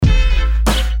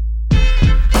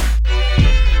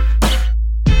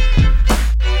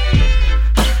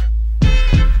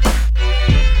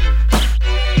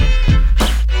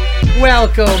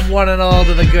Welcome, one and all,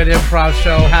 to the Good Improv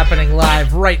Show, happening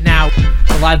live right now.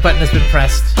 The live button has been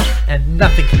pressed, and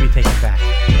nothing can be taken back.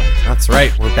 That's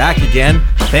right. We're back again.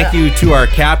 Thank you to our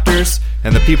captors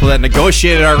and the people that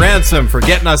negotiated our ransom for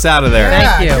getting us out of there.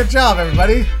 Thank you. Good job,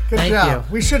 everybody. Good Thank job.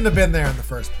 you. We shouldn't have been there in the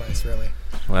first place, really.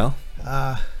 Well,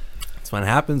 that's what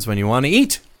happens when you want to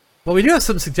eat. Well, we do have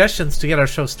some suggestions to get our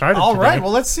show started All today. right, well,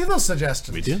 let's see those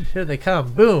suggestions. We do. Here they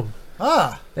come. Boom.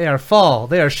 Ah, They are fall,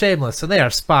 they are shameless, and they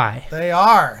are spy. they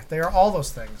are. They are all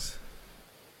those things.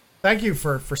 Thank you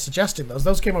for suggesting those.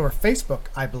 Those came over Facebook,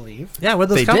 I believe. Yeah, where'd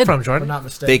those They come did. from, If Jordan? I'm not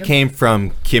mistaken. They came from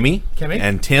Kimmy Kimmy?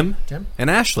 and Tim Tim? and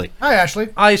Ashley. Hi, Ashley.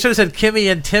 Oh, you should have said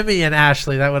Kimmy and Timmy and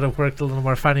Ashley. That would have worked a little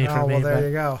more funny for Oh, me. well, there but-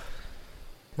 you go.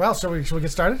 Well, shall we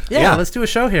get started? Yeah, Yeah. let's do a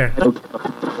show here.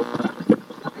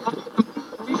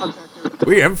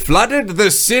 We have flooded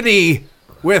the city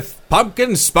with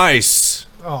pumpkin spice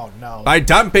Oh, no. by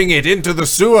dumping it into the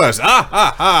sewers. Ah,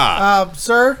 ha, ha.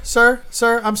 Sir,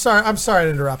 I'm sorry to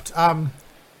interrupt. I'll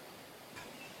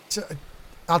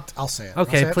say it. I'll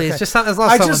Okay, say it. please. Just as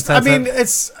long as someone says it.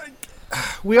 it's.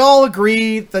 We all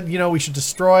agree that, we should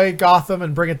destroy Gotham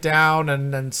and bring it down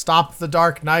and stop the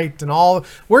Dark Knight and all.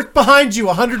 We're behind you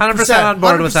 100%. 100% on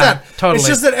board with that. Totally. It's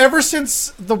just that ever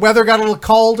since the weather got a little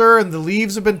colder and the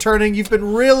leaves have been turning, you've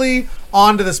been really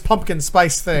onto this pumpkin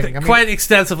spice thing. I mean, Quite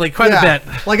extensively, quite a bit.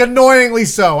 like annoyingly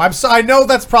so. I know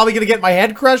that's probably going to get my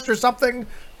head crushed or something,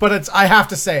 but I have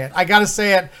to say it. I got to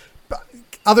say it.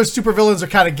 Other supervillains are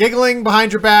kind of giggling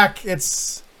behind your back.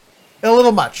 It's a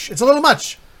little much.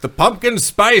 The pumpkin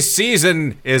spice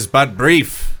season is but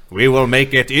brief. We will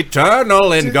make it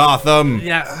eternal in Gotham.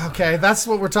 Yeah. Okay, that's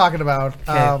what we're talking about.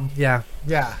 Okay, yeah.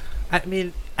 Yeah. I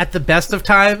mean, at the best of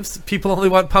times, people only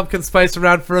want pumpkin spice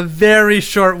around for a very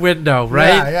short window,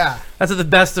 right? Yeah. That's at the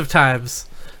best of times.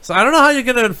 So I don't know how you're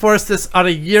going to enforce this on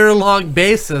a year-long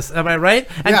basis. Am I right?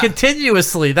 And Yeah.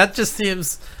 continuously. That just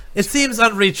seems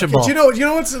unreachable. Okay, do you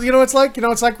know what's like?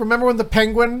 It's like, remember when the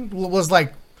Penguin was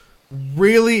like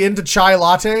really into chai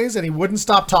lattes and he wouldn't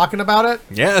stop talking about it?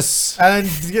 Yes. And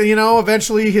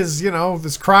eventually his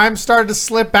crime started to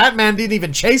slip. Batman didn't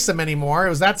even chase him anymore. It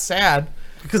was that sad.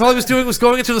 Because all he was doing was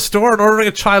going into the store and ordering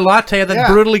a chai latte and then Yeah.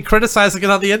 brutally criticizing it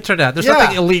on the internet. There's Yeah.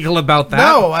 nothing illegal about that.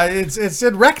 No,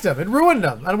 it wrecked him. It ruined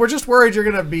him. And we're just worried you're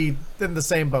going to be in the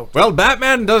same boat. Well,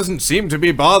 Batman doesn't seem to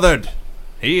be bothered.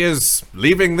 He is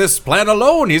leaving this plan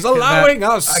alone. He's allowing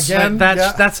us. Again,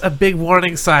 That's a big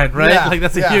warning sign, right? Yeah, Like,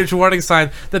 that's a yeah. huge warning sign.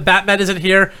 That Batman isn't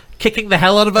here kicking the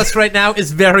hell out of us right now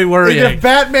is very Like, worrying. if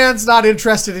Batman's not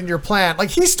interested in your plan, like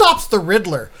he stops the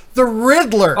Riddler. The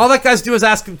Riddler. All that guy's do is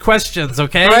asking questions,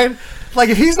 okay? Right? Like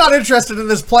if he's not interested in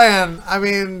this plan, I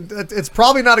mean, it's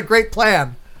probably not a great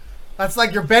plan. That's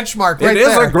like your benchmark right It is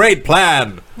there. a great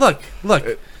plan. Look.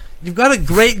 You've got a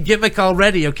great gimmick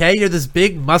already, okay? You're this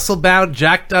big, muscle-bound,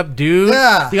 jacked-up dude.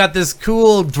 Yeah. You got this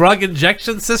cool drug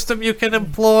injection system you can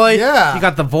employ. Yeah. You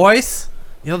got the voice.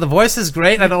 The voice is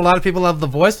great. I know a lot of people love the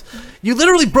voice. You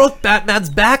literally broke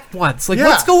Batman's back once. Like, Yeah.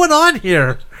 what's going on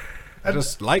here? I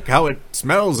just like how it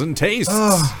smells and tastes.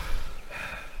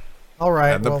 All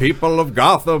right. And the well, people of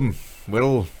Gotham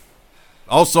will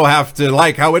also have to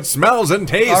like how it smells and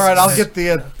tastes. all right, I'll get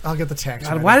the text.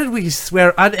 God, ready. why did we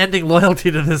swear unending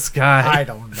loyalty to this guy? I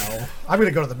don't know. I'm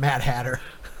gonna go to the Mad Hatter.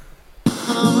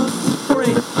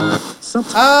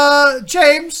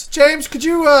 James, could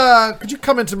you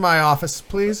come into my office,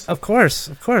 please? Of course.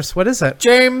 What is it?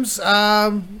 James,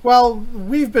 well,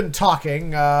 we've been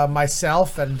talking,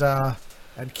 myself and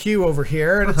Q over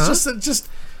here, and it's just.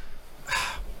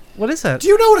 What is it? Do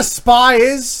you know what a spy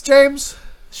is, James?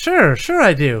 Sure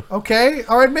I do. Okay,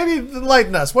 all right, maybe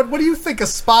enlighten us. What do you think a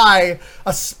spy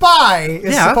is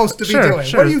supposed to be doing?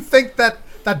 Sure. What do you think that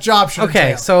job should Okay,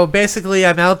 entail? so basically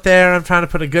I'm out there, I'm trying to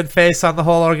put a good face on the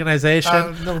whole organization.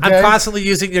 Okay. I'm constantly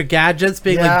using your gadgets,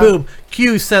 being Yeah. like, boom,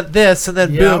 Q sent this, and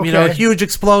then Yeah, boom, a okay. huge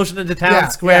explosion into town Yeah,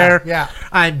 square. yeah.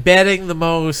 I'm betting the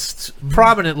most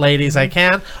prominent ladies I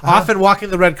can, often walking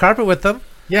the red carpet with them.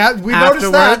 Yeah, we noticed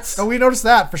Afterwards. that. Oh, we noticed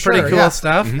that for sure. Pretty cool yeah.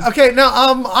 stuff. Okay, now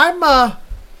I'm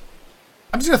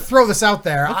just gonna throw this out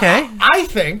there. Okay. I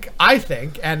think,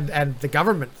 and the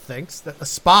government thinks that a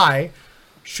spy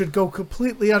should go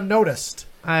completely unnoticed.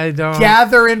 I don't...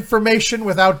 Gather information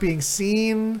without being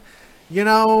seen.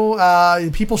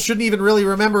 People shouldn't even really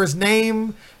remember his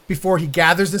name before he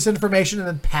gathers this information and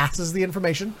then passes the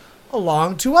information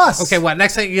along to us. Okay, what?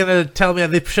 Next thing you're going to tell me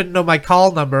they shouldn't know my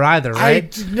call number either,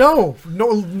 right? No,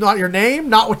 not your name,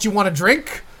 not what you want to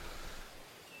drink.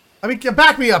 I mean,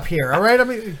 back me up here, all right? I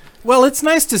mean, Well, it's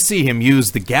nice to see him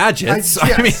use the gadgets.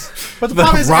 Yes. I mean, But the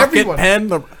problem is rocket everyone-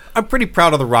 pen. I'm pretty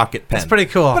proud of the rocket pen. It's pretty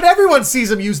cool. But everyone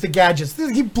sees him use the gadgets.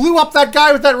 He blew up that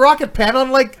guy with that rocket pen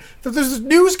on there's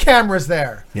news cameras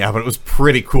there. Yeah, but it was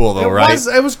pretty cool though, right?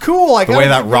 It was cool. The way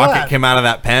that rocket came out of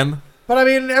that pen. But I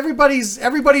mean,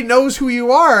 everybody knows who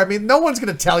you are. I mean, no one's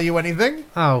going to tell you anything.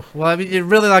 Oh, well, I mean, you're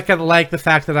really not going to like the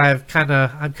fact that I'm kind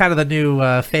of the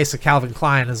new face of Calvin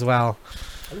Klein as well.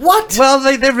 What? Well,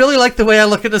 they really like the way I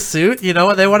look in a suit, you know,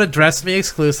 and they want to dress me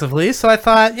exclusively. So I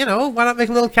thought, you know, why not make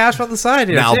a little cash on the side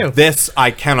here, Now, too? this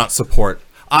I cannot support.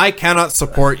 I cannot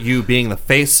support you being the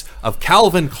face of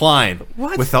Calvin Klein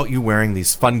without you wearing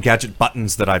these fun gadget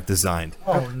buttons that I've designed.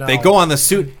 Oh, no. They go on the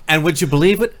suit, and would you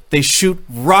believe it? They shoot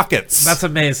rockets. That's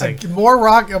amazing. More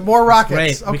rockets.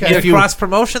 Great. We Okay. can do a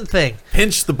cross-promotion thing.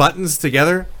 Pinch the buttons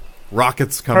together,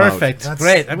 rockets come Perfect. out.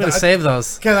 Great. I'm going to save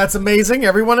those. Okay, that's amazing.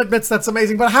 Everyone admits that's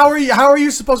amazing. But how are you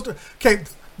supposed to? Okay,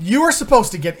 you are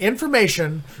supposed to get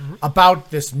information about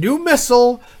this new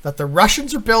missile that the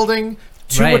Russians are building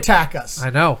to attack us. I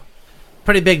know.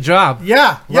 Pretty big job.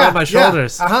 Yeah, Right on my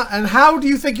shoulders. And how do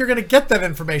you think you're going to get that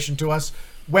information to us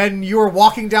when you're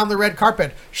walking down the red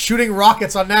carpet, shooting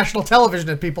rockets on national television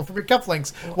at people from your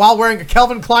cufflinks while wearing a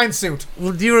Calvin Klein suit?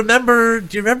 Well, do you remember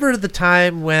the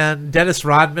time when Dennis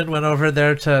Rodman went over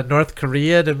there to North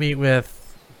Korea to meet with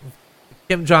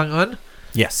Kim Jong-un?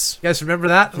 Yes. You guys remember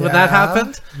that when that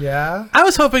happened? Yeah. I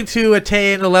was hoping to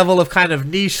attain a level of kind of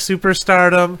niche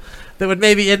superstardom that would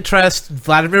maybe interest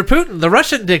Vladimir Putin, the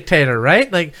Russian dictator,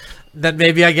 right? Like, then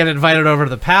maybe I get invited over to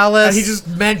the palace. And he just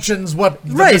mentions what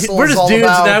the right. missile We're is just all dudes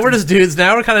about. now. We're just dudes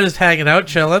now. We're kind of just hanging out,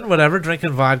 chilling, whatever,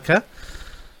 drinking vodka.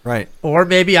 Right. Or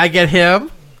maybe I get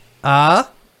him. Come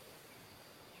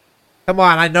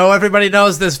on, I know everybody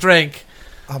knows this drink.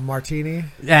 A martini.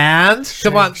 And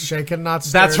come on, shaken, not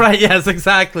stirred. that's right. Yes,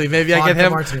 exactly. Maybe I Vodka get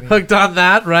him martini. hooked on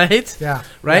that, right? Yeah.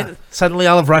 Right. Yeah. Suddenly,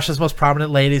 all of Russia's most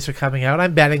prominent ladies are coming out.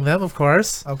 I'm betting them, of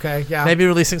course. Okay. Yeah. Maybe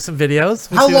releasing some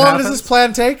videos. We'll How see what long does happens. this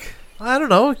plan take? I don't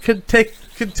know. It could take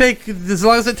as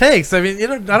long as it takes. I mean, you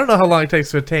know, I don't know how long it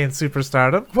takes to attain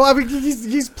superstardom. Well, I mean,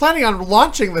 he's planning on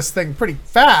launching this thing pretty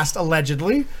fast,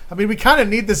 allegedly. I mean, we kind of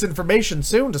need this information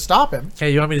soon to stop him.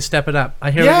 Okay, you want me to step it up?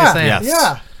 I hear what you're saying. Yes.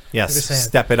 Yeah. Yes. You're saying.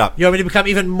 Step it up. You want me to become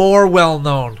even more well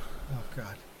known? Oh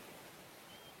God.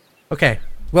 Okay.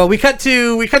 Well, we cut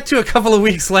to a couple of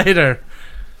weeks later.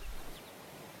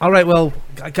 All right. Well,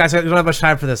 guys, I don't have much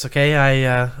time for this. Okay,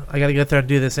 I got to get there and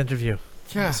do this interview.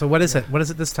 Yeah. So what is it? What is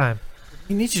it this time?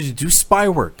 We need you to do spy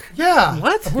work. Yeah.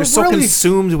 What? We're You're so really-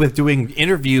 consumed with doing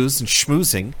interviews and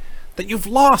schmoozing that you've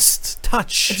lost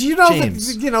touch. Do you know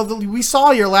James? that we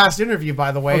saw your last interview,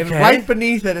 by the way, and Okay. right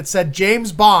beneath it said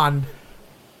James Bond,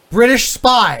 British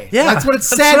spy. Yeah, that's what it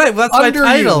said. That's right. Well, that's my under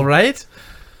title, you. right?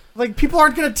 Like, people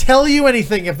aren't going to tell you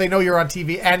anything if they know you're on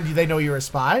TV and they know you're a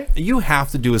spy. You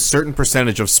have to do a certain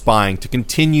percentage of spying to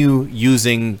continue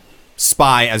using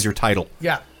spy as your title.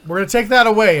 Yeah, we're going to take that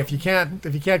away if you can't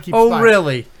keep. Oh, spying.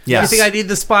 really? Yes. You think I need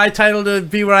the spy title to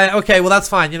be where I... Okay, well, that's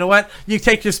fine. You know what? You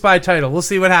take your spy title. We'll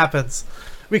see what happens.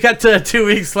 We cut to 2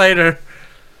 weeks later.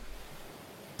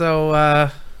 So,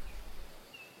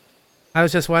 I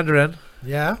was just wondering,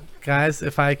 Yeah. guys,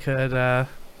 if I could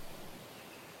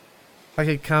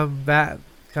come back.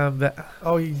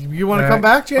 Oh, you want to come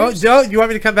back, Oh, James? Joe, you want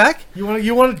me to come back? Do you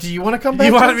want to come back?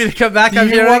 You wanted James? me to come back? Do I'm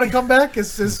you here. want to come back?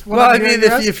 Is what Well, I'm I mean,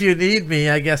 hearing you're if you need me,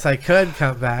 I guess I could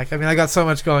come back. I mean, I got so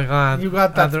much going on. You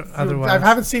got that. Otherwise, I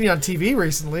haven't seen you on TV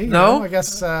recently. No? I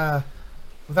guess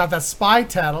without that spy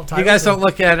title. you guys don't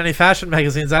look at any fashion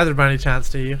magazines either, by any chance,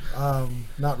 do you?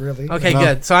 Not really. Okay, No.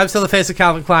 good. So I'm still the face of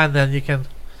Calvin Klein. Then you can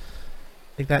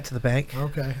take that to the bank.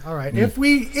 Okay. All right. If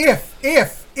we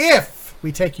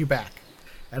take you back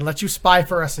and let you spy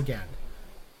for us again,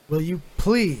 will you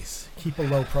please keep a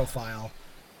low profile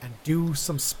and do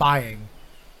some spying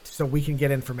so we can get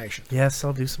information? Yes,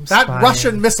 I'll do some. That spying.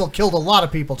 Russian missile killed a lot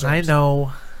of people, I James.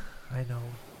 know.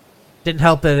 Didn't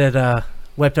help that it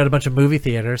wiped out a bunch of movie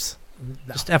theaters.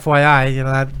 No. Just FYI, you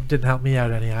know, that didn't help me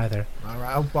out any either. All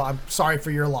right. Well, I'm sorry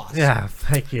for your loss. Yeah,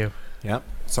 thank you. Yep.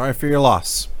 Sorry for your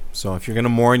loss. So if you're going to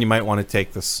mourn, you might want to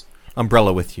take this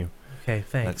umbrella with you. Okay,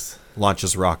 thanks. That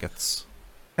launches rockets.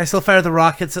 I still fire the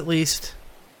rockets at least.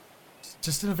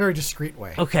 Just in a very discreet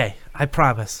way. Okay, I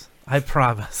promise. I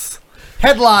promise.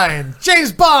 Headline: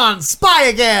 James Bond, spy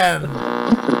again.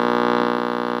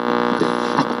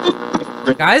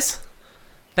 Guys,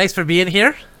 thanks for being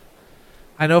here.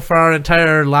 I know for our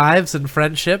entire lives and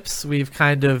friendships, we've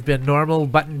kind of been normal,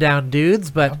 button-down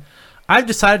dudes, but I've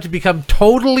decided to become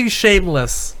totally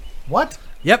shameless. What?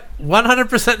 Yep,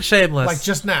 100% shameless. Like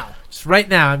just now? Just right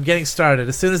now, I'm getting started.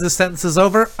 As soon as this sentence is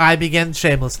over, I begin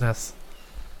shamelessness.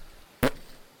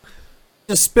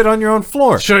 Just spit on your own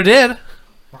floor. Sure did.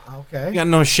 Okay. You got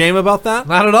no shame about that?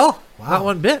 Not at all. Wow. Not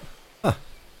one bit.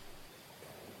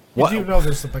 What? You do know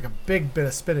there's like a big bit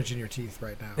of spinach in your teeth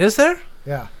right now. Is there?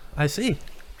 Yeah. I see.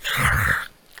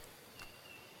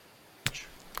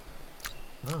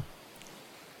 Oh.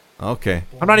 Okay.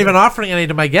 I'm not even offering any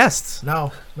to my guests.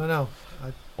 No.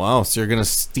 Wow, so you're going to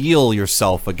steel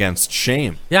yourself against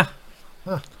shame. Yeah.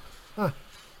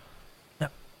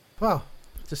 Well,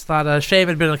 Just thought shame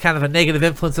had been a kind of a negative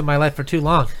influence in my life for too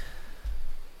long.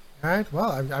 all right.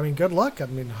 Well, I mean, good luck. I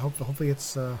mean, hopefully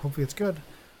it's good.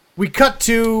 We cut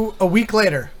to a week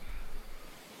later.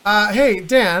 Hey,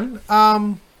 Dan.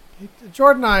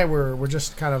 Jordan and I were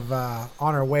just kind of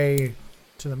on our way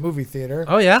to the movie theater.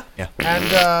 Oh, yeah? And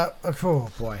oh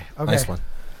boy. Okay. Nice one.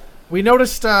 We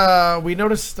noticed a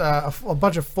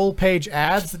bunch of full page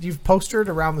ads that you've posted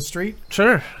around the street.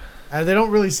 Sure. And they don't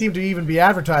really seem to even be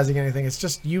advertising anything. It's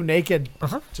just you naked,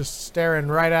 Uh-huh. just staring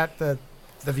right at the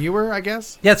viewer, I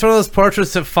guess. Yeah, it's one of those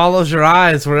portraits that follows your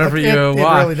eyes wherever It you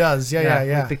walk. really does.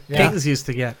 Yeah. Like the Yeah. kings used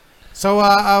to get. So,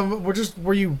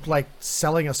 were you like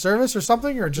selling a service or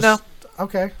something, or just? No.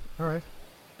 Okay. All right.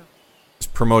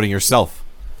 Just promoting yourself.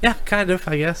 Yeah, kind of,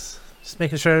 I guess. Just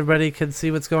making sure everybody can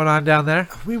see what's going on down there.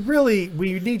 We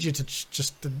need you to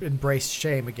just embrace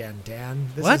shame again,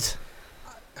 Dan. What?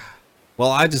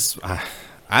 Well,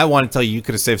 I want to tell you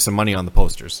could have saved some money on the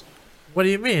posters. What do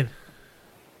you mean?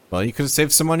 Well, you could have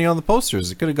saved some money on the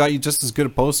posters. It could have got you just as good a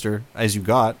poster as you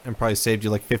got and probably saved you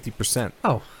like 50%.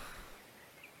 Oh,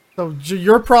 So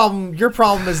your problem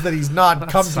is that he's not That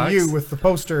come to sucks. you with the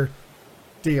poster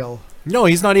deal. No,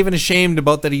 he's not even ashamed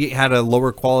about that he had a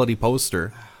lower quality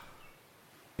poster.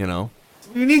 You know?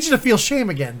 We need you to feel shame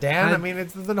again, Dan. I- I mean,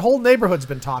 the whole neighborhood's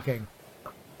been talking.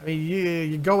 I mean,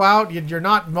 you go out, you're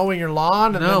not mowing your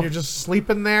lawn, and No. then you're just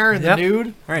sleeping there in Yep. the nude.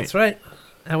 All right. that's right.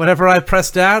 And whenever I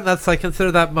press down, I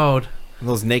consider that mode.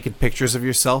 Those naked pictures of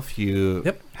yourself, you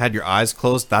Yep. had your eyes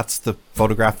closed. That's the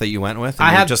photograph that you went with. And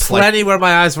I you're had just plenty where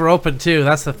my eyes were open, too.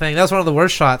 That's the thing. That was one of the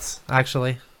worst shots,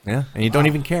 actually. yeah, and you don't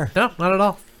even care. No, not at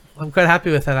all. I'm quite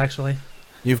happy with it, actually.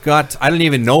 You've got, I don't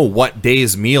even know what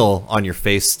day's meal on your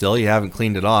face still. You haven't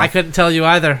cleaned it off. I couldn't tell you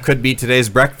either. Could be today's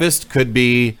breakfast. Could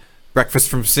be breakfast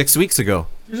from 6 weeks ago.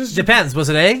 You're just, Depends. Was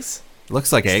it eggs?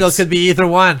 Looks like eggs. Still could be either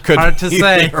one. Could Hard to be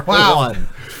say. either Wow. one.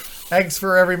 eggs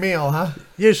for every meal, huh?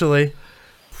 Usually.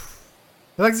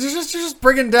 Like you're just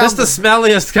bringing down Just the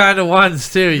smelliest kind of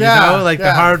ones, too, you Yeah, know? Like the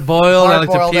yeah. hard-boiled. I like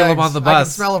to hard-boiled peel them eggs. on the I can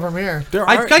bus. smell it from here. There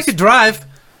I are, could drive.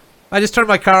 I just turn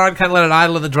my car on, kind of let it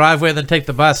idle in the driveway, and then take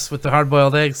the bus with the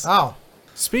hard-boiled eggs. Oh,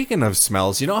 speaking of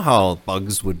smells, you know how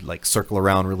bugs would like circle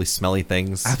around really smelly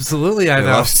things? Absolutely, I They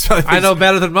know. love smelly I know things.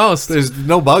 better than most. There's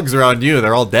no bugs around you.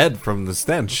 They're all dead from the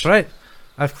stench. That's right.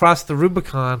 I've crossed the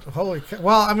Rubicon. holy!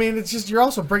 Well, I mean, it's just you're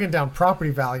also bringing down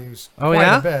property values. Oh, quite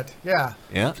yeah? a bit. Yeah.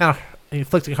 Yeah. Kind of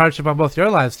inflicting hardship on both your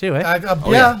lives, too, eh?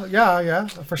 Yeah,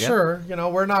 for Yeah. sure. You know,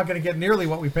 we're not going to get nearly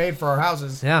what we paid for our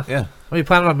houses. Yeah. Yeah. Are you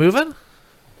planning on moving?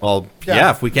 Well, Yeah,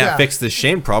 yeah, if we can't yeah. fix this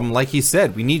shame problem, like he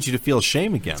said, we need you to feel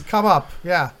shame again. Come up,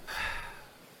 yeah.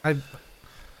 I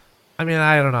mean,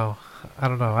 I don't know. I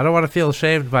don't want to feel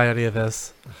ashamed by any of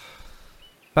this.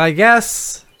 But I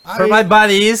guess for my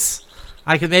buddies,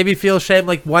 I could maybe feel shame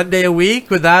like one day a week.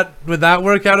 Would that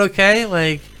work out okay?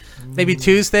 Like maybe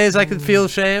Tuesdays I could feel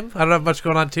shame. I don't have much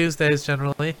going on Tuesdays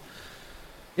generally.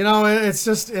 You know, it's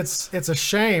just it's a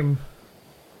shame.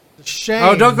 Shame.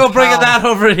 Oh, don't go bringing that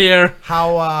over here.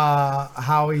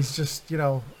 How he's just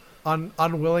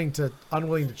unwilling to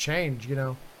change. You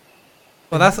know.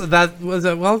 Well, that was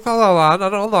it. Well,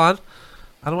 hold on.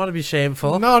 I don't want to be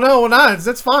shameful. No,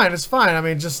 it's fine. It's fine. I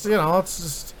mean, just it's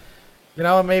just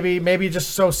maybe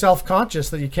just so self-conscious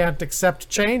that you can't accept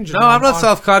change. No, I'm not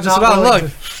self-conscious at all.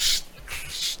 Look,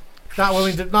 not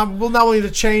willing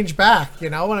to change back.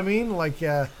 You know what I mean? Like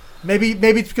maybe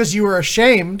it's because you were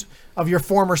ashamed of your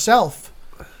former self,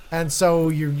 and so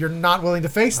you're not willing to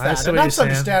face I that. see And what that's you're saying.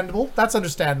 understandable. That's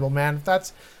understandable, man.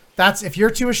 That's if you're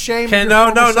too ashamed. okay, of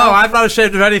your no. former self, I'm not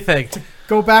ashamed of anything.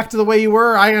 go back to the way you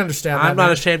were. I understand. I'm that, not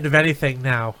man. ashamed of anything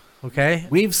now. Okay.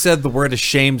 We've said the word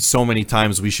ashamed so many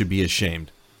times we should be ashamed.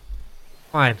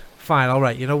 Fine. All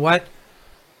right. You know what?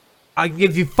 I can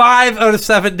give you 5 out of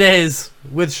 7 days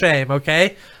with shame,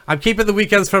 okay? I'm keeping the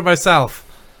weekends for myself.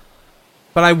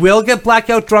 But I will get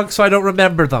blackout drunk so I don't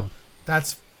remember them.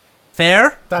 That's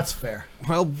Fair? fair.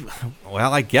 Well,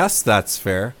 I guess that's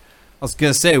fair. I was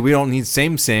gonna say we don't need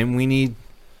same. We need,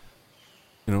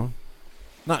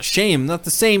 not shame, not the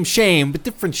same shame, but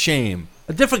different shame.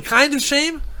 A different kind of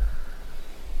shame?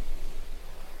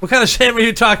 What kind of shame are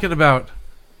you talking about?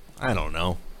 I don't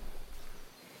know.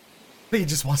 He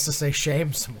just wants to say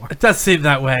shame some more. It does seem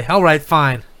that way. All right,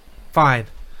 fine.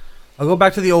 I'll I'll go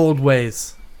back to the old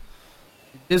ways.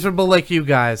 Miserable like you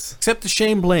guys. Accept the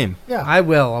shame, blame. Yeah. I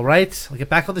will, all right? I'll get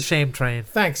back on the shame train.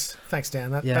 Thanks,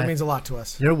 Dan. That means a lot to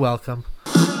us. You're welcome.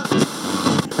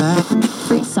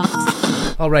 Free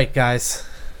socks. All right, guys.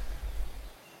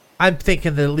 I'm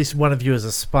thinking that at least one of you is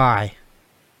a spy.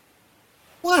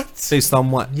 What? Based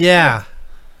on what? Yeah.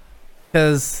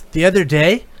 Because the other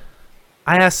day,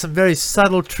 I asked some very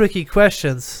subtle, tricky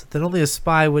questions that only a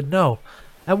spy would know.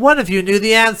 And one of you knew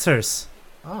the answers.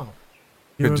 Oh.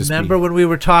 You Could just remember be. when we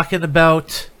were talking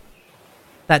about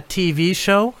that TV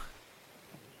show?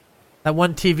 That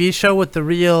one TV show with the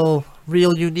real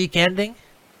unique ending?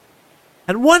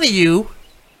 And one of you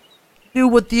knew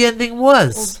what the ending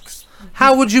was.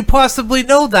 How would you possibly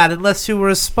know that unless you were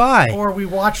a spy? Or we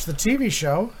watched the TV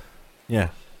show. Yeah.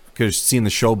 Could have seen the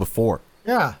show before.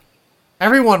 Yeah.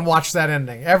 Everyone watched that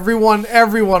ending. Everyone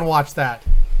watched that.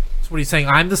 So what are you saying?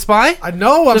 I'm the spy? I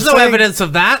know. There's no evidence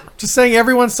of that. Just saying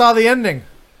everyone saw the ending.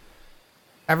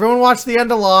 Everyone watched the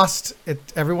end of Lost.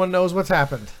 Everyone knows what's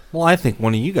happened. Well, I think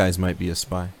one of you guys might be a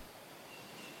spy.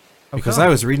 Because Okay. I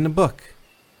was reading a book.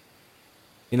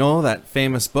 You know that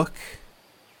famous book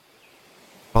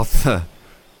about the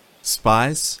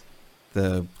spies?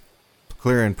 The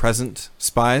clear and present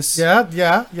spies? Yeah.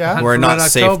 Who are Red not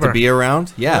safe October. to be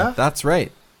around? Yeah, Yeah. that's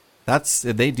right.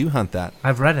 They do hunt that.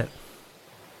 I've read it.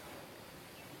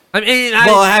 I mean,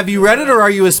 Well, have you read it or are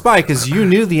you a spy? Because you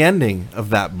knew the ending of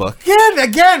that book.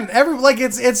 Again,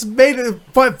 it's made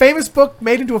a famous book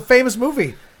made into a famous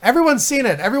movie. Everyone's seen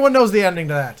it. Everyone knows the ending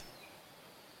to that.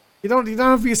 You don't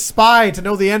have to be a spy to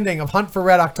know the ending of Hunt for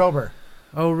Red October.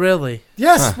 oh, really?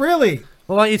 Yes, really.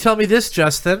 Well, why don't you tell me this,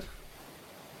 Justin?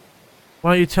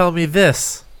 Why don't you tell me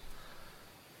this?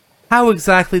 How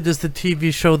exactly does the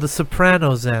TV show The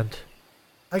Sopranos end?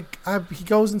 He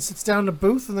goes and sits down in a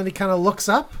booth, and then he kind of looks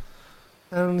up,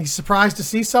 and he's surprised to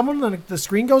see someone, and the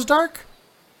screen goes dark.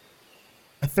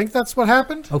 I think that's what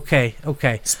happened. Okay.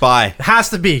 Spy. It has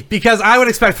to be, because I would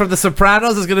expect from The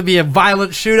Sopranos there's going to be a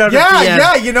violent shootout at the end.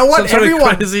 Yeah. You know what? Some sort of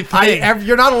Everyone, crazy thing.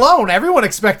 you're not alone. Everyone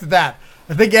expected that.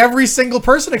 I think every single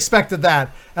person expected that.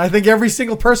 And I think every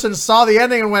single person saw the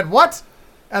ending and went, "What?"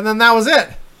 And then that was it.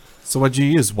 So what'd you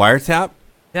use? Wiretap?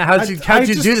 Yeah, how'd you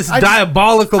just- do this I just-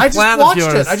 diabolical I just plan watched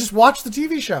of yours? it. I just watched the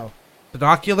TV show.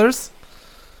 Binoculars?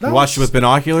 No, You watched it with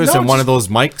binoculars no, and one just- of those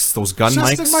mics, those gun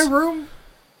just mics? in my room,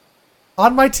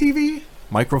 on my TV.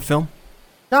 Microfilm?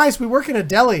 Guys, we work in a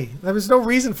deli. There was no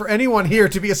reason for anyone here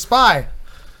to be a spy.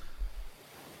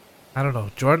 I don't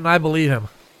know. Jordan, I believe him.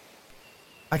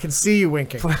 I can see you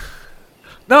winking.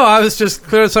 No, I was just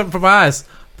clearing something from my eyes.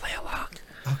 Play along.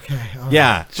 Okay. all right.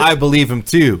 Yeah, I believe him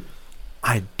too.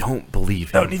 I don't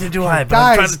believe him. No, neither do I, but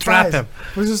I'm trying to trap him.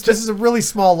 This is a really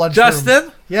small lunch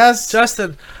Justin? Yes.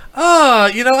 Justin,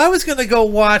 I was going to go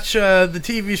watch the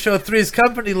TV show Three's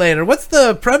Company later. What's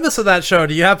the premise of that show?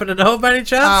 Do you happen to know by any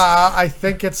chance? I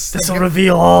think it's. This will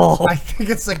reveal all. I think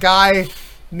it's a guy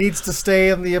needs to stay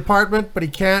in the apartment, but he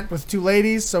can't with two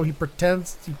ladies, so he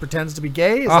pretends to be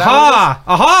gay. Is that what it is?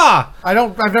 Aha!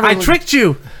 I've never. I tricked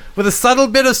you with a subtle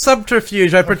bit of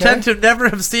subterfuge. I pretend to never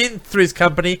have seen Three's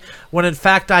Company, when in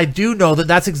fact I do know that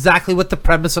that's exactly what the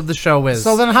premise of the show is.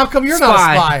 So then, how come you're not a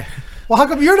spy? Well, how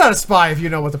come you're not a spy if you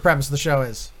know what the premise of the show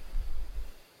is?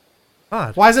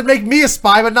 God. Why does it make me a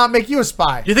spy but not make you a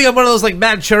spy? You think I'm one of those like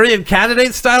Manchurian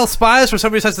Candidate style spies where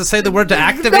somebody has to say the word to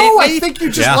activate No, me? I think you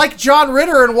just Yeah. like John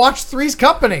Ritter and watch Three's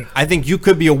Company. I think you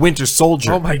could be a Winter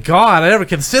Soldier. Oh my god, I never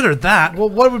considered that. Well,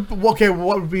 what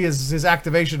would be his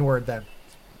activation word then?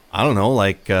 I don't know,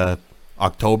 like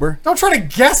October? Don't try to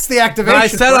guess the activation. I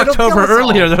said word. Don't kill October us all.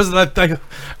 earlier.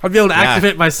 I'd be able to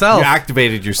activate myself. You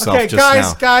activated yourself Okay,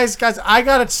 just guys, I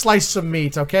gotta slice some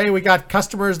meat. Okay, we got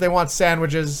customers. They want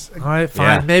sandwiches. All right,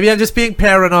 fine. Yeah. Maybe I'm just being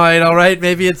paranoid. All right,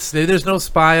 maybe there's no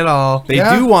spy at all. They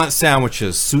Yeah. do want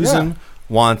sandwiches. Susan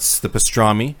wants the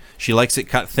pastrami. She likes it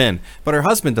cut thin. But her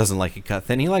husband doesn't like it cut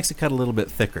thin. He likes it cut a little bit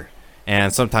thicker.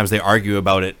 And sometimes they argue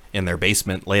about it in their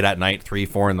basement late at night, 3,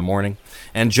 4 in the morning.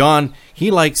 And John, he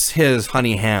likes his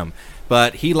honey ham,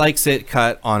 but he likes it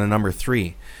cut on a number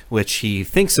 3, which he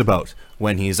thinks about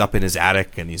when he's up in his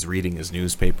attic and he's reading his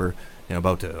newspaper,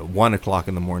 about 1 o'clock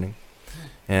in the morning.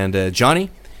 And Johnny,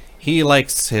 he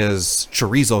likes his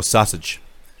chorizo sausage.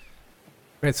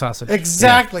 Great sausage.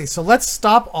 Exactly. So let's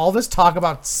stop all this talk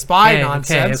about spy Okay,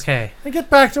 nonsense okay. and get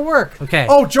back to work. Okay.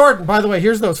 Oh, Jordan, by the way,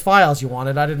 here's those files you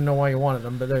wanted. I didn't know why you wanted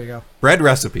them, but there you go. Bread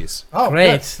recipes. Oh,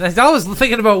 Great. good. I was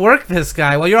thinking about work, this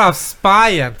guy, while you're off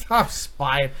spying. Stop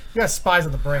spying. You got spies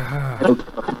on the brain.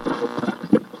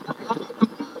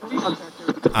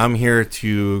 I'm here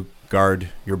to guard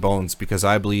your bones because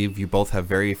I believe you both have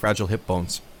very fragile hip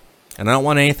bones. And I don't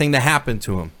want anything to happen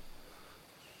to them.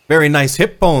 Very nice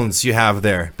hip bones you have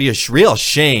there. Be a real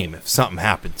shame if something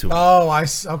happened to him. Oh,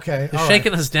 okay. You're all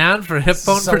shaking right. us down for hip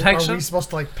bone So protection? Are we supposed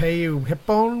to like pay you hip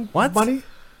bone What? money?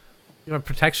 You want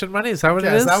protection money? Is that what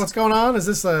Yeah, it is? is that what's going on? Is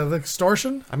this the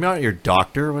extortion? I'm not your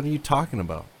doctor. What are you talking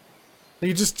about?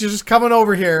 You're just coming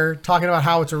over here talking about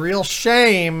how it's a real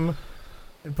shame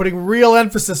and putting real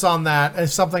emphasis on that if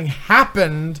something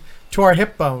happened to our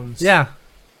hip bones. Yeah.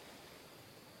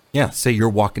 Yeah, say you're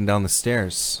walking down the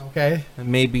stairs. Okay. And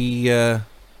maybe there's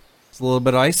a little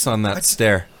bit of ice on that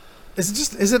stair. Is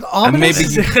it And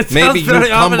ominous? maybe you very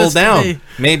tumble ominous to down. me.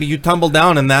 Maybe you tumble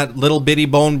down and that little bitty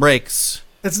bone breaks.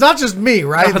 It's not just me,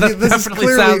 right? No, that This is definitely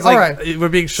clearly sounds all like right. we're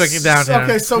being shaken down here.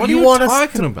 Okay, so What are you you want us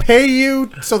talking to about? pay you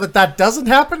so that doesn't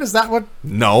happen? Is that what?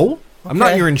 No, I'm not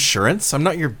Okay. your insurance. I'm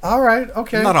not your. All right.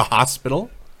 Okay. I'm not a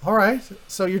hospital. All right.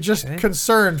 So you're just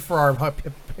concerned for our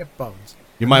hip bones.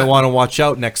 You might want to watch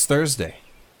out next Thursday,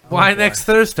 Why boy. next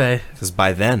Thursday? because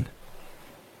by then,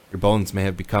 your bones may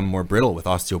have become more brittle with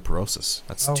osteoporosis.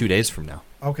 That's Oh. 2 days from now.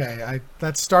 Okay.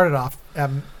 That started off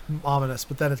ominous,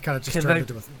 but then it kind of just Can turned I-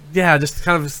 into a. Yeah, just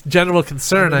kind of general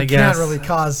concern, I You guess. can't really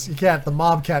cause. You can't. The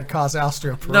mob can't cause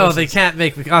osteoporosis. No, they can't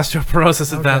make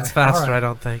osteoporosis advance Okay, faster, alright. I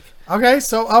don't think.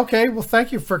 Okay. Well,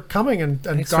 thank you for coming and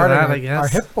Thanks for guarding that, I our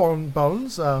guess. hip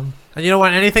bones. And you don't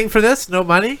want anything for this? No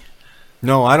money?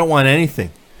 No, I don't want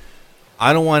anything.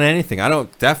 I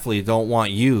definitely don't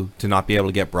want you to not be able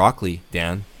to get broccoli,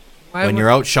 Dan. Why When would- you're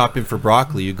out shopping for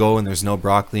broccoli, you go and there's no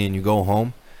broccoli and you go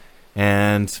home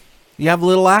and you have a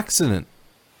little accident.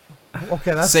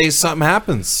 Okay. That's Say something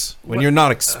happens when you're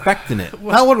not expecting it.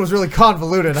 that one was really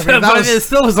convoluted. I mean, that But was. it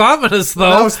still was ominous, though.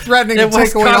 That was threatening to It was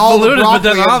take away all the convoluted, but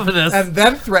broccoli then ominous. and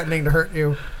then threatening to hurt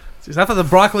you. Jeez, I thought the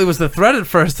broccoli was the threat at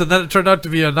first, and then it turned out to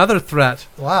be another threat.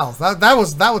 Wow,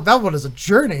 that one is a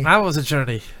journey. That was a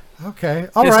journey. Okay,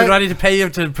 all Okay, so do I right. need to pay you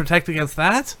to protect against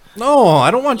that? No,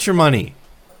 I don't want your money.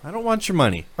 I don't want your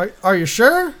money. Are you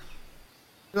sure?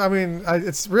 I mean,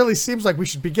 it really seems like we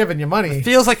should be giving you money.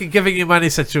 Feels like a giving you money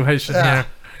situation Yeah.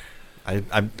 here.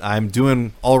 I'm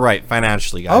doing all right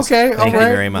financially, guys. Okay, Thank all right.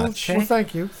 you very much. Well,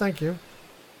 thank you.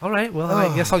 All right, well,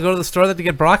 I guess I'll go to the store then to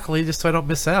get broccoli just so I don't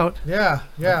miss out. Yeah.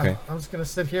 Okay. I'm just gonna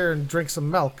sit here and drink some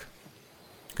milk.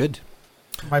 Good.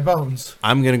 My bones.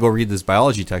 I'm gonna go read this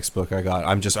biology textbook I got.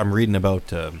 I'm reading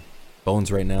about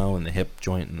bones right now and the hip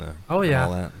joint and the Oh, and yeah.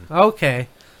 all that. Okay.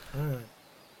 All right.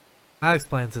 That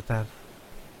explains it then.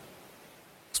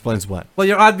 Explains what? Well,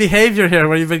 your odd behavior here,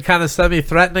 where you've been kind of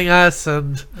semi-threatening us,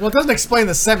 and Well, it doesn't explain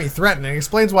the semi-threatening. It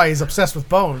explains why he's obsessed with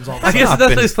bones all the I time. guess it not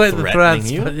doesn't been explain the threatening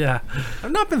threats, you. but yeah.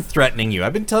 I've not been threatening you.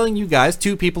 I've been telling you guys,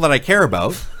 two people that I care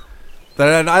about,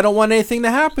 that I don't want anything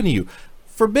to happen to you.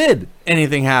 Forbid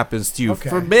anything happens to you. Okay.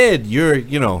 Forbid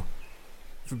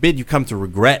forbid you come to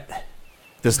regret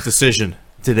this decision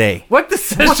today. What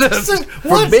decision?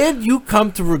 What? Forbid you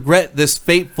come to regret this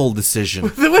fateful decision. We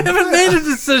haven't made a I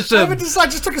decision.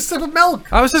 just took a sip of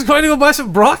milk. I was just going to go buy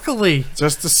some broccoli.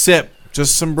 Just a sip,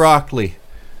 just some broccoli.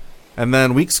 And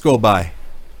then weeks go by.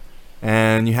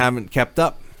 And you haven't kept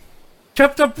up.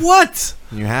 Kept up what?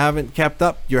 You haven't kept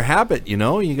up your habit, you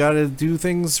know? You gotta do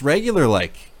things regular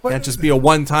like. What? Can't just be a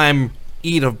one-time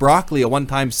eat of broccoli, a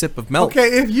one-time sip of milk.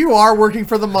 Okay, if you are working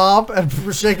for the mob and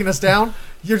for shaking us down,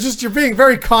 you're being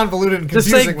very convoluted and Just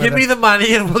confusing say, with give me it. the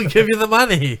money and we'll give you the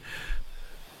money.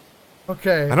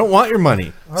 Okay. I don't want your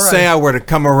money. All right. Say I were to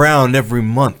come around every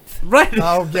month Right.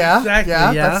 Oh yeah, Exactly,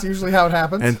 yeah, yeah. That's usually how it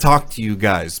happens. and talk to you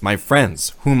guys, my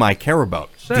friends, whom I care about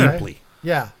Sure. deeply,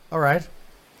 Yeah. All right.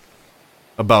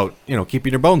 about,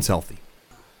 keeping your bones healthy.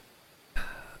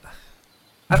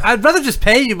 I'd rather just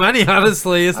pay you money,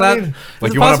 honestly. Is I that mean, Like,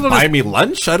 is it you want to possible buy me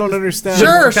lunch? I don't understand.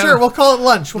 Sure, kinda- sure. We'll call it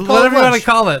lunch. We'll call whatever it you want lunch.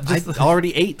 to call it? I Just,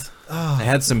 already ate. Oh. I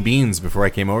had some beans before I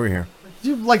came over here. Do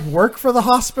you like work for the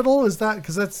hospital? Is that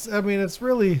because that's? I mean, it's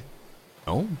really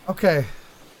Oh. okay.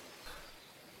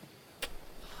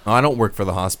 No, I don't work for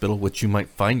the hospital, which you might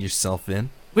find yourself in.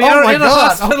 we Oh are my in a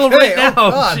God, hospital okay, right now.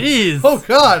 Oh God. Jeez. Oh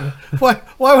God. Why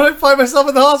would I find myself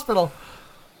in the hospital?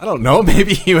 I don't know.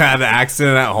 Maybe you had an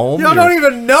accident at home. You You're don't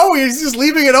even know. He's just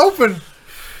leaving it open.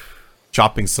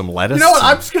 chopping some lettuce. You know what?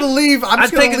 I'm just gonna leave. I'm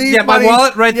just I'm gonna taking- leave yeah, my money.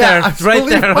 wallet right there. I'm just Right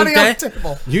gonna leave there, money okay? on the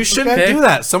table. You shouldn't Okay. do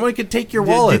that. Someone could take your You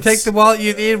wallet. take the wallet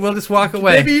you need. We'll just walk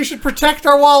away. Maybe you should protect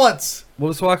our wallets.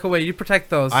 We'll just walk away. You protect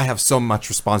those. I have so much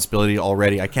responsibility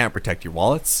already. I can't protect your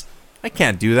wallets. I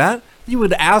can't do that. You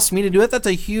would ask me to do it. That's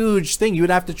a huge thing. You would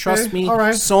have to trust Okay, me all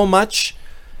right. so much.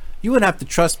 You would have to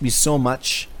trust me so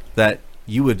much that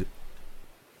you would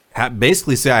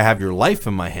basically say I have your life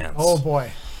in my hands. Oh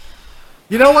boy.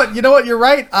 You know what? You're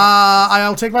right.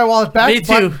 I'll take my wallet back. Me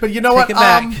too. But you know Take what? it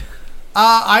back.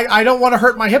 I don't want to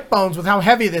hurt my hip bones with how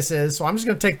heavy this is, so I'm just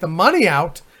gonna take the money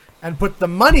out and put the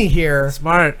money here.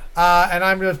 Smart. And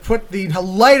I'm going to put the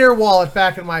lighter wallet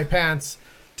back in my pants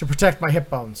to protect my hip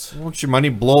bones. Won't your money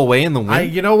blow away in the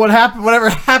wind? You know what happened? Whatever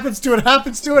happens to it,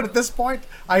 happens to it. At this point,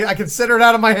 I consider it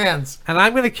out of my hands. And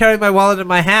I'm going to carry my wallet in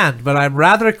my hand, but I'm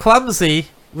rather clumsy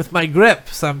with my grip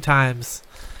sometimes.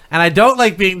 And I don't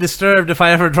like being disturbed if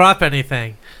I ever drop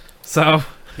anything. So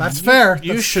that's fair.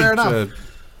 You That's should fair enough.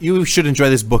 you should enjoy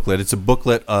this booklet. It's a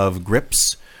booklet of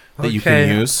grips that you can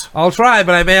use. I'll try,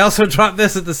 but I may also drop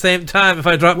this at the same time if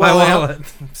I drop my wallet.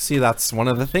 See, that's one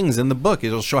of the things in the book.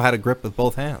 It'll show how to grip with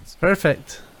both hands.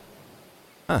 Perfect.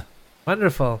 Huh.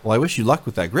 Wonderful. Well, I wish you luck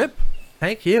with that grip.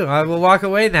 Thank you. I will walk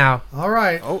away now. All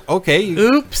right. Oh, okay.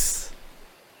 Oops.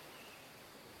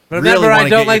 Really Remember, wanna I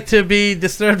don't get like to be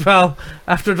disturbed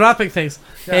after dropping things.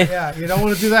 Yeah, Hey, yeah. You don't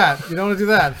want to do that. You don't want to do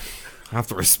that. I have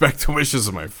to respect the wishes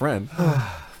of my friend.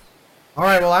 All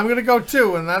right. Well, I'm gonna go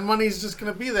too, and that money's just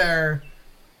gonna be there.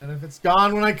 And if it's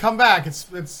gone when I come back, it's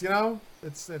it's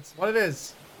what it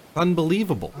is.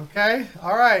 Unbelievable. Okay.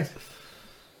 All right.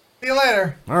 See you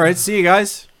later. All right, see you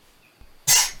guys.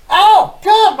 Oh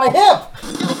God, my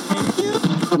hip.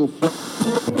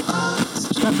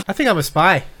 I think I'm a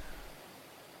spy.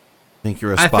 Think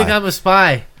you're a spy. I think I'm a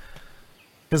spy.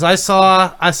 Because I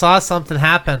saw something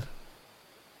happen.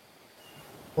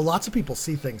 Well, lots of people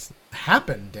see things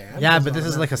happen, Dan. Yeah, but this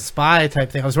is like a spy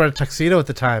type thing. I was wearing a tuxedo at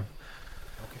the time.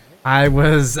 I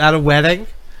was at a wedding,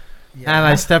 and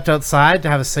I stepped outside to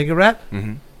have a cigarette,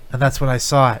 and that's when I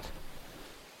saw it.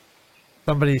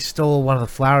 Somebody stole one of the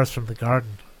flowers from the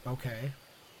garden. Okay.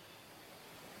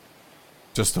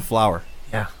 Just a flower.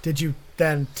 Yeah. Did you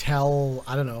then tell?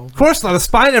 I don't know. Of course not. A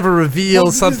spy never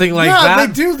reveals something like yeah, that.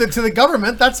 they do that to the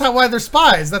government. That's why they're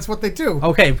spies. That's what they do.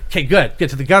 Okay, good. Get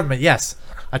to the government, yes.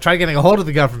 I tried getting a hold of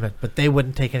the government, but they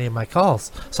wouldn't take any of my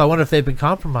calls. So I wonder if they've been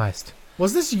compromised.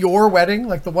 Was this your wedding,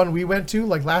 like the one we went to,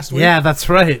 like last week? Yeah, that's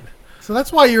right. So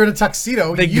that's why you're in a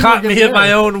tuxedo. They You got were me getting at my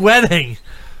married. own wedding.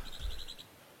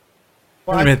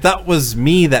 Well, Wait a minute, that was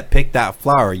me that picked that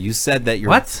flower. You said that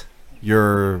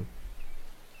your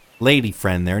lady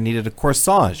friend there needed a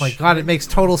corsage. Oh my God, it makes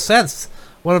total sense.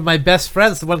 One of my best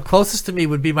friends, the one closest to me,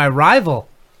 would be my rival.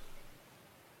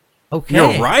 Okay.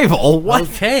 Your rival? What?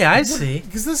 Okay, I see.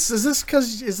 Is this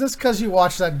because you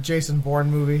watched that Jason Bourne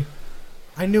movie?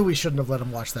 I knew we shouldn't have let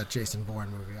him watch that Jason Bourne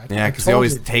movie. Yeah, because he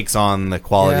always takes on the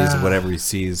qualities of whatever he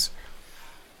sees.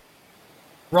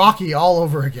 Rocky all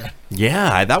over again.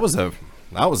 Yeah, that was a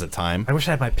time. I wish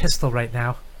I had my pistol right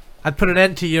now. I'd put an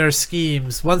end to your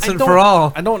schemes once and for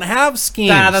all. I don't have schemes.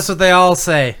 That's what they all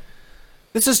say.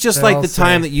 This is just They like all the say.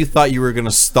 time that you thought you were going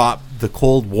to stop the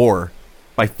Cold War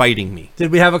by fighting me. Did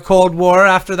we have a Cold War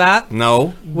after that?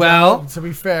 No. Well, To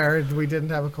be fair, we didn't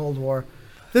have a Cold War.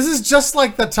 This is just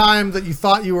like the time that you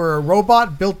thought you were a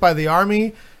robot built by the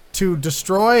army to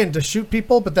destroy and to shoot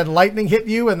people, but then lightning hit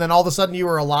you, and then all of a sudden you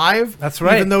were alive. That's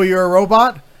right. Even though you're a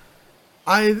robot.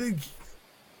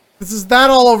 This is that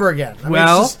all over again. I mean,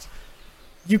 it's just,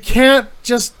 you can't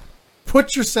just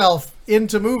put yourself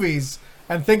into movies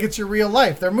and think it's your real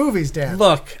life. They're movies, Dan.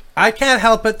 look, I can't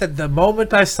help it that the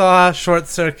moment I saw Short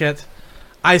Circuit,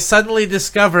 I suddenly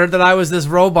discovered that I was this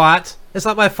robot. It's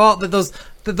not my fault that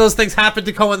those things happened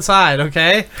to coincide,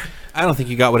 okay? I don't think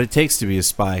you got what it takes to be a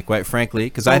spy, quite frankly,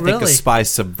 because I think a really? spy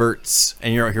subverts,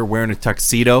 and you're out here wearing a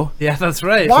tuxedo. Yeah, that's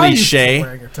right. Why are you Cliche. still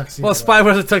wearing your tuxedo? Well, spy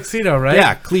wears a tuxedo, right?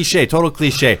 Yeah, cliche, total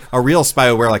cliche. A real spy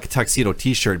would wear like a tuxedo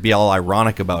T-shirt, be all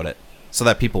ironic about it, so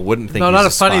that people wouldn't think. No, he's not a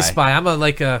a funny spy. I'm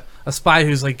a spy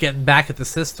who's like getting back at the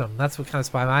system. That's what kind of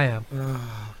spy I am.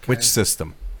 Which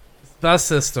system? The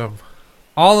system.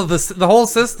 All of the whole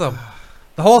system.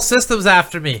 The whole system's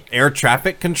after me. Air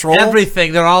traffic control.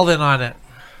 Everything. They're all in on it.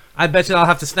 I bet you I'll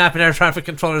have to snap an air traffic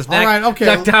controller's neck. All right, okay.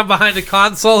 Duck down behind a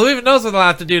console. Who even knows what I'll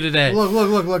have to do today? Look.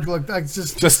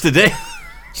 Just today.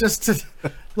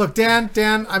 Look, Dan,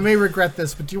 I may regret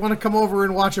this, but do you want to come over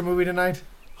and watch a movie tonight?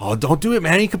 Oh, don't do it,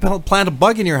 man. You could plant a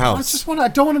bug in your house. I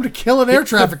don't want him to kill an air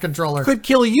traffic controller. Could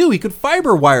kill you. He could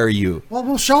fiber wire you. Well,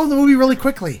 we'll show him the movie really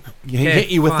quickly. He Okay, hit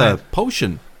you with fine. a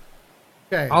potion.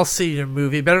 Okay. I'll see your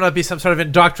movie. Better not be some sort of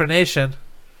indoctrination.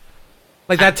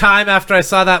 Like that time after I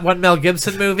saw that one Mel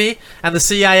Gibson movie, and the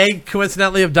CIA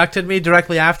coincidentally abducted me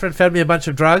directly after and fed me a bunch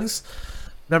of drugs.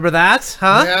 Remember that?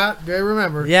 Huh? Yeah, I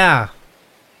remember. Yeah.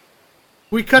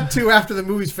 We cut to after the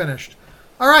movie's finished.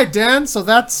 All right, Dan. So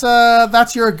that's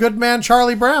your a good man,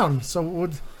 Charlie Brown. So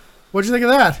what'd you think of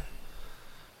that?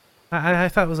 I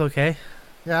thought it was okay.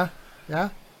 Yeah.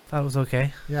 Thought it was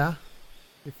okay. You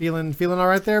feeling all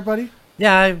right there, buddy?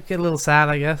 Yeah, I get a little sad,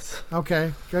 I guess.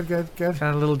 Okay. Good. Kind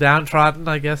of a little downtrodden,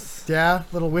 I guess. Yeah,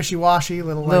 little wishy-washy, A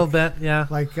little bit, yeah.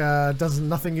 like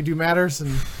nothing you do matters,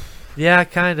 and Yeah,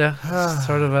 kinda.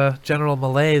 Sort of a general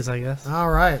malaise, I guess. All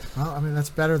right. Well, I mean, that's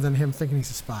better than him thinking he's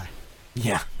a spy.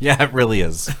 Yeah, it really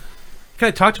is. Can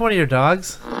I talk to one of your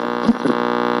dogs?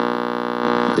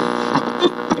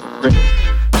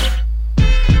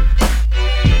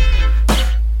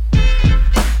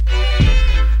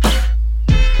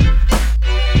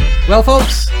 Well,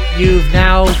 folks, you've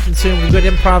now consumed good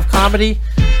improv comedy,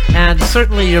 and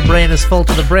certainly your brain is full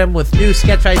to the brim with new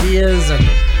sketch ideas and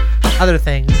other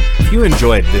things. If you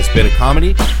enjoyed this bit of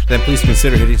comedy, then please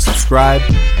consider hitting subscribe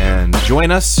and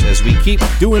join us as we keep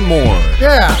doing more.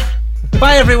 Yeah.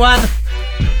 Bye, everyone.